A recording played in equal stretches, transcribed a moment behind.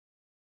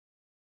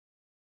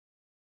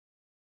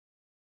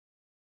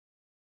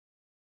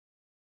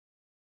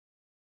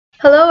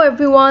Hello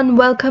everyone,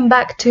 welcome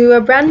back to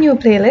a brand new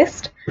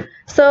playlist.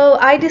 So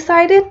I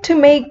decided to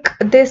make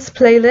this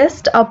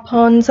playlist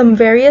upon some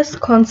various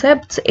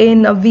concepts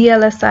in a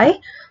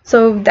VLSI.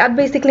 So that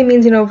basically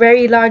means,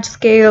 very large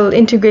scale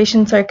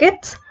integration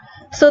circuits.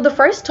 So the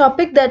first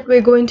topic that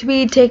we're going to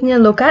be taking a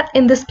look at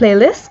in this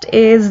playlist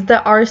is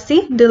the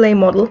RC delay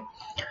model.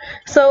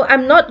 So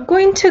I'm not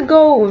going to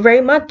go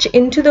very much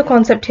into the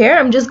concept here.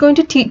 I'm just going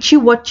to teach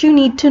you what you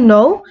need to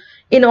know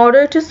in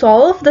order to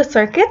solve the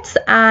circuits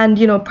and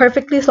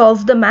perfectly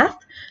solve the math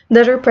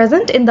that are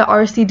present in the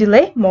RC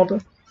delay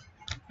model.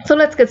 So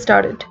let's get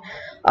started.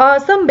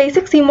 Some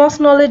basic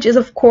Cmos knowledge is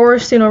of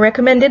course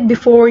recommended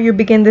before you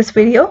begin this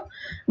video,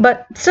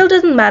 but still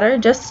doesn't matter.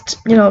 Just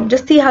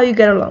see how you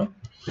get along.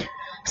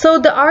 So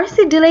the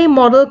RC delay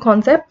model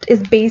concept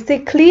is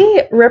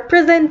basically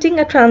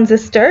representing a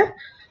transistor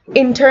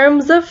in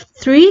terms of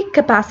 3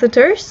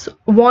 capacitors,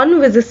 1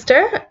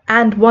 resistor,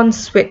 and 1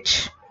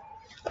 switch.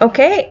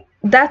 Okay,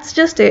 that's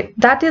just it.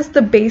 That is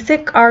the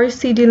basic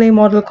RC delay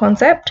model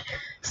concept.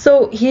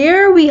 So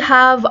here we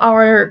have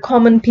our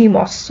common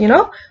PMOS,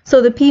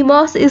 So the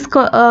PMOS is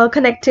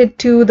connected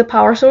to the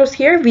power source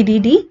here,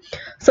 VDD.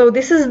 So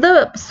this is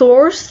the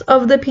source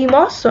of the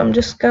PMOS. So I'm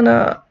just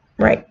gonna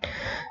write.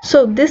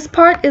 So this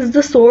part is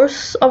the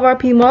source of our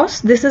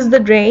PMOS. This is the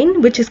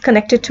drain, which is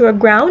connected to a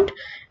ground.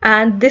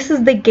 And this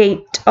is the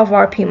gate of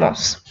our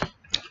PMOS.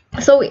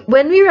 So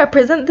when we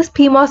represent this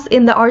PMOS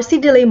in the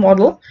RC delay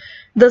model,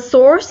 the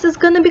source is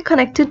going to be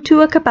connected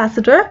to a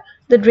capacitor,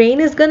 the drain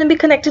is going to be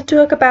connected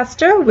to a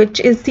capacitor, which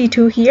is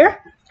C2 here,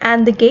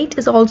 and the gate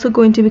is also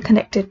going to be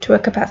connected to a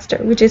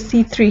capacitor, which is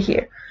C3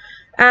 here.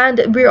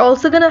 And we're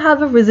also going to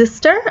have a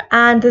resistor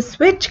and a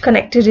switch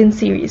connected in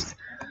series.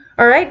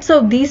 Alright,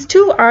 so these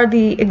two are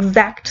the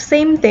exact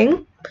same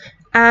thing.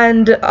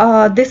 And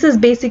this is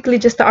basically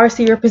just the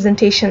RC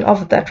representation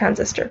of the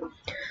transistor.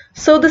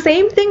 So the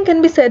same thing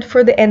can be said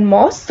for the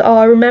NMOS.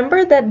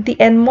 Remember that the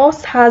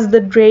NMOS has the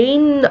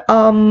drain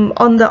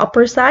on the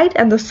upper side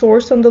and the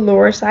source on the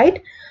lower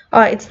side.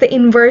 It's the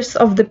inverse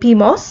of the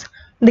PMOS.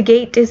 The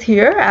gate is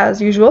here as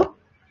usual.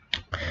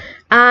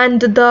 And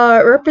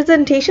the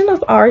representation of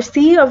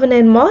RC of an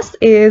NMOS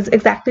is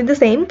exactly the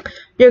same.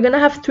 You're going to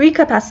have 3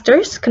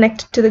 capacitors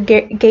connected to the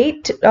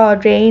gate,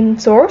 drain,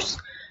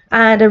 source,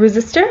 and a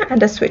resistor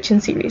and a switch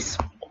in series.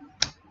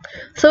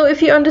 So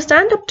if you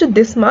understand up to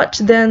this much,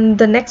 then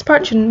the next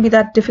part shouldn't be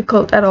that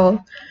difficult at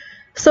all.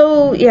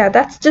 So yeah,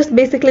 that's just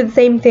basically the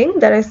same thing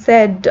that I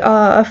said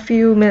a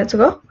few minutes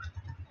ago.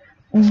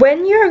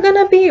 When you're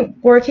gonna be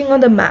working on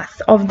the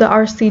math of the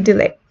RC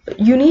delay,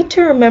 you need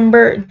to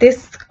remember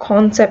this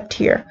concept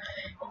here.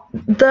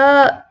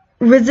 The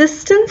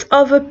resistance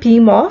of a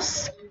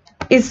PMOS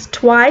is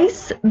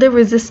twice the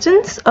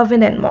resistance of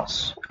an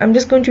NMOS. I'm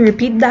just going to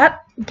repeat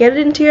that. Get it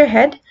into your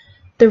head.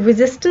 The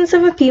resistance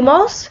of a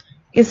PMOS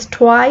is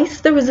twice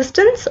the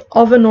resistance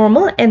of a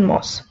normal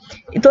NMOS.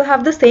 It will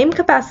have the same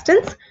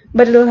capacitance,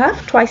 but it will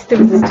have twice the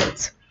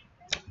resistance.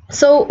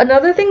 So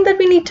another thing that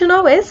we need to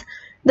know is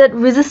that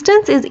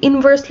resistance is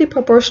inversely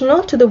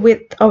proportional to the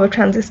width of a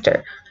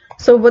transistor.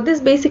 So what this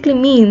basically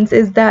means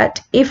is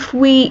that if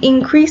we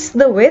increase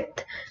the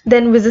width,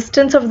 then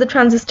resistance of the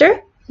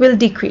transistor will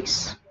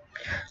decrease.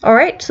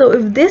 Alright, so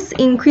if this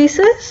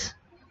increases,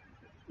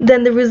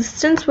 then the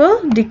resistance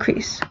will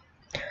decrease.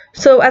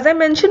 So as I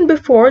mentioned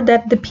before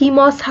that the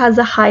PMOS has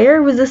a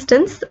higher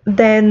resistance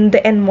than the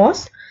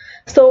NMOS.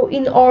 So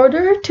in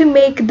order to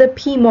make the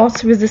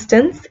PMOS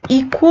resistance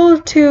equal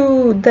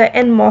to the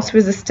NMOS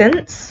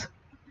resistance,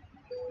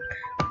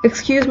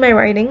 excuse my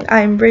writing,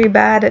 I'm very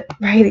bad at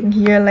writing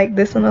here like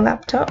this on a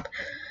laptop.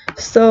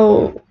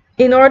 So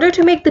in order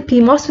to make the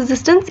PMOS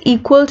resistance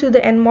equal to the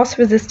NMOS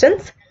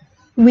resistance,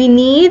 we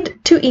need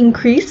to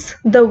increase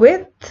the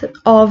width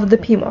of the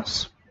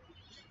PMOS.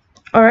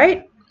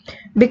 Alright,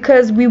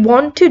 because we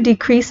want to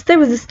decrease the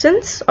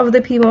resistance of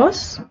the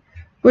PMOS,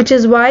 which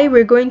is why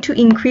we're going to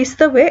increase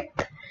the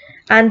width.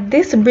 And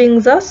this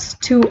brings us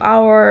to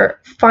our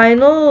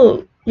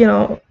final,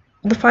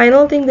 the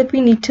final thing that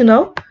we need to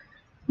know.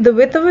 The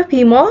width of a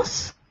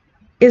PMOS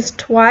is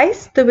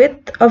twice the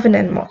width of an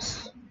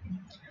NMOS.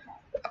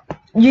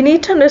 You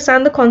need to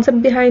understand the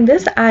concept behind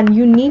this, and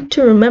you need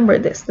to remember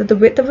this, that the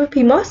width of a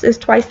PMOS is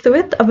twice the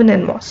width of an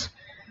NMOS.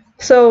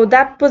 So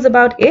that was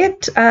about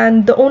it,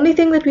 and the only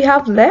thing that we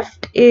have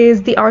left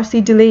is the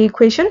RC delay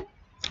equation.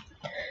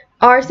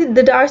 The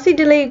RC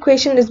delay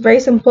equation is very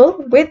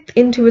simple. Width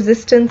into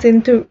resistance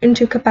into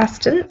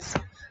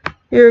capacitance.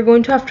 You're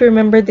going to have to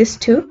remember this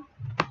too.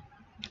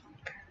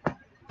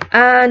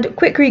 And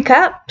quick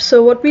recap.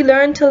 So what we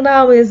learned till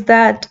now is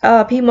that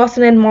PMOS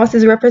and NMOS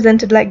is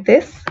represented like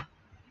this.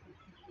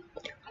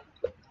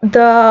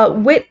 The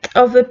width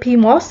of a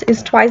PMOS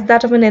is twice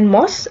that of an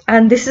NMOS,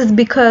 and this is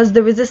because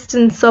the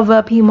resistance of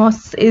a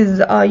PMOS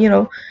is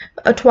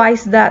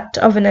twice that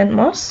of an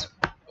NMOS.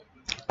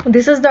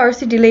 This is the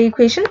RC delay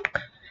equation.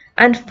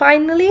 And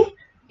finally,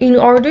 in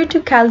order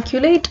to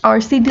calculate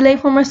RC delay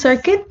from a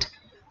circuit,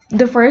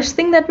 the first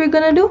thing that we're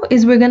going to do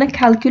is we're going to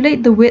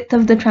calculate the width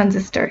of the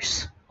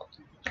transistors.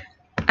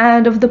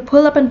 and of the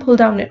pull-up and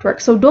pull-down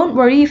network. So don't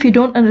worry if you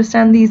don't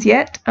understand these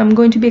yet. I'm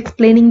going to be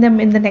explaining them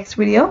in the next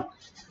video.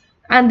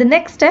 And the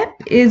next step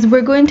is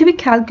we're going to be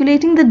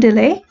calculating the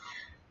delay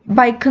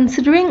by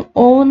considering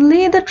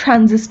only the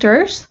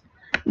transistors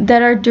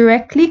that are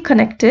directly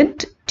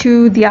connected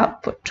to the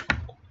output.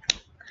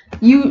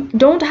 You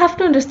don't have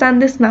to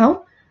understand this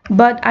now,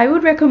 but I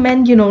would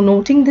recommend,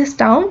 noting this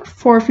down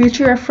for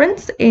future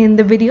reference in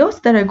the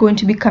videos that are going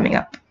to be coming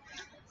up.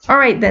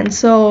 Alright then,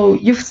 so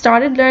you've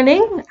started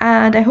learning,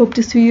 and I hope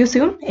to see you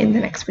soon in the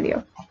next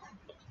video.